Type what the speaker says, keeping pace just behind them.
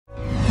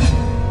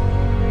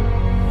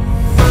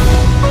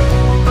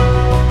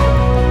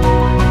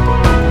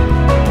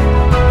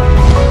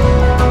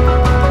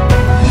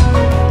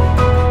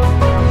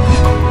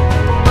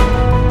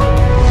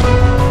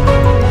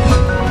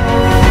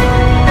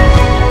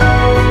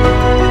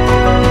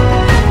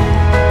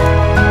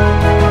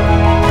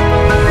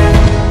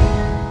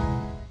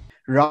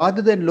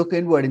rather than look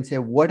inward and say,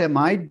 what am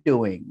I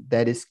doing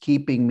that is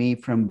keeping me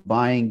from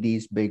buying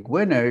these big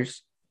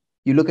winners?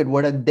 You look at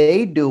what are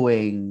they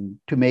doing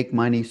to make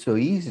money so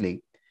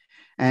easily.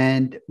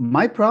 And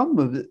my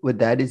problem with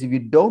that is if you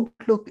don't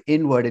look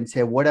inward and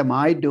say, what am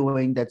I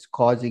doing that's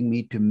causing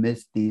me to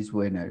miss these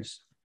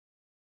winners?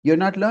 You're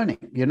not learning.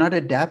 You're not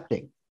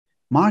adapting.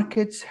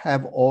 Markets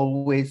have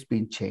always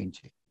been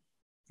changing.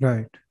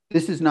 Right.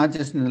 This is not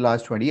just in the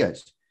last 20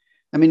 years.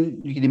 I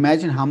mean, you can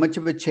imagine how much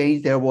of a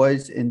change there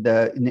was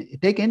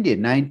take India,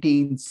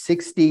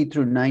 1960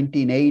 through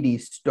 1980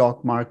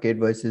 stock market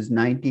versus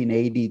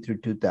 1980 through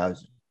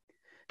 2000.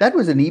 That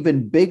was an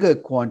even bigger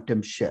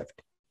quantum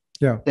shift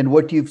than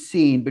what you've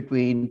seen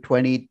between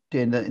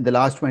in the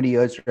last 20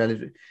 years,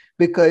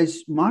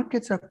 because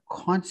markets are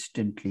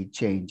constantly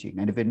changing.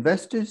 And if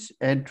investors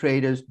and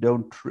traders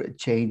don't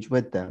change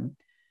with them,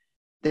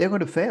 they're going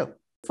to fail.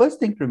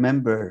 First thing to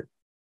remember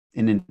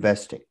in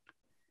investing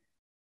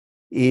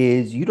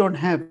is you don't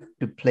have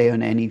to play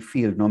on any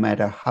field, no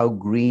matter how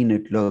green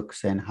it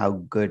looks and how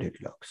good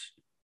it looks.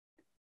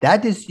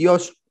 That is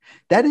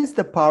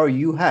the power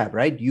you have,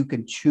 right? You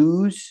can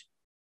choose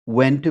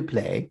when to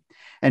play.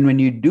 And when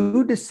you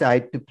do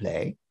decide to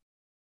play,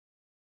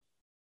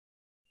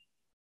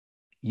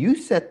 you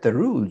set the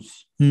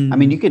rules. I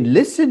mean, you can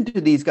listen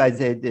to these guys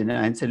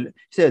and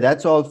say,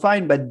 that's all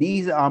fine, but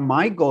these are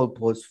my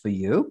goalposts for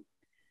you.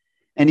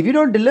 And if you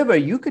don't deliver,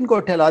 you can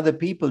go tell other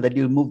people that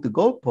you'll move the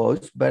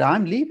goalposts, but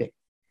I'm leaving.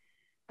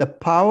 The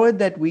power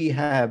that we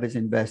have as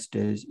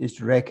investors is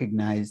to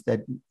recognize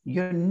that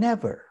you're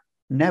never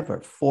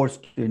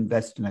forced to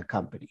invest in a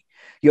company.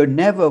 You're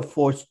never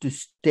forced to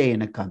stay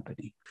in a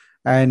company.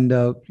 And,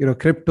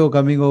 crypto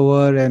coming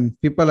over, and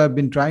people have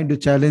been trying to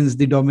challenge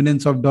the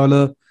dominance of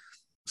dollar.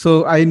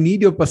 So I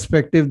need your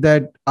perspective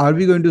that are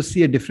we going to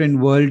see a different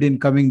world in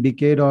coming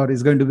decade, or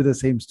is going to be the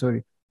same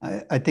story?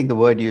 I think the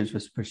word used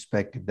was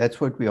perspective. That's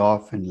what we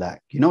often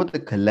lack. You know what the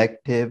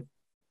collective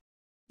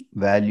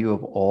value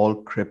of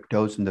all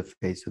cryptos in the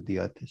face of the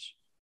earth is?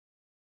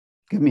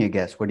 Give me a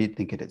guess. What do you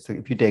think it is? So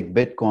if you take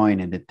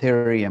Bitcoin and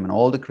Ethereum and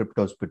all the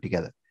cryptos put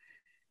together,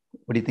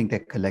 what do you think their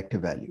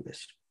collective value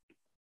is?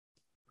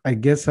 I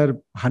guess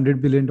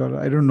 $100 billion.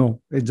 I don't know.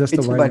 It's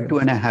about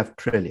 2.5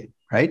 trillion,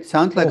 right?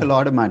 Sounds like a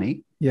lot of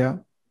money. Yeah.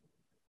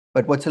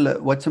 But what's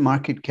a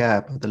market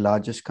cap of the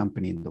largest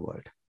company in the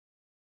world?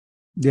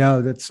 Yeah,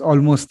 that's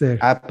almost there.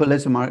 Apple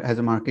has a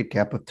market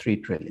cap of 3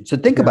 trillion. So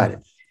think about it.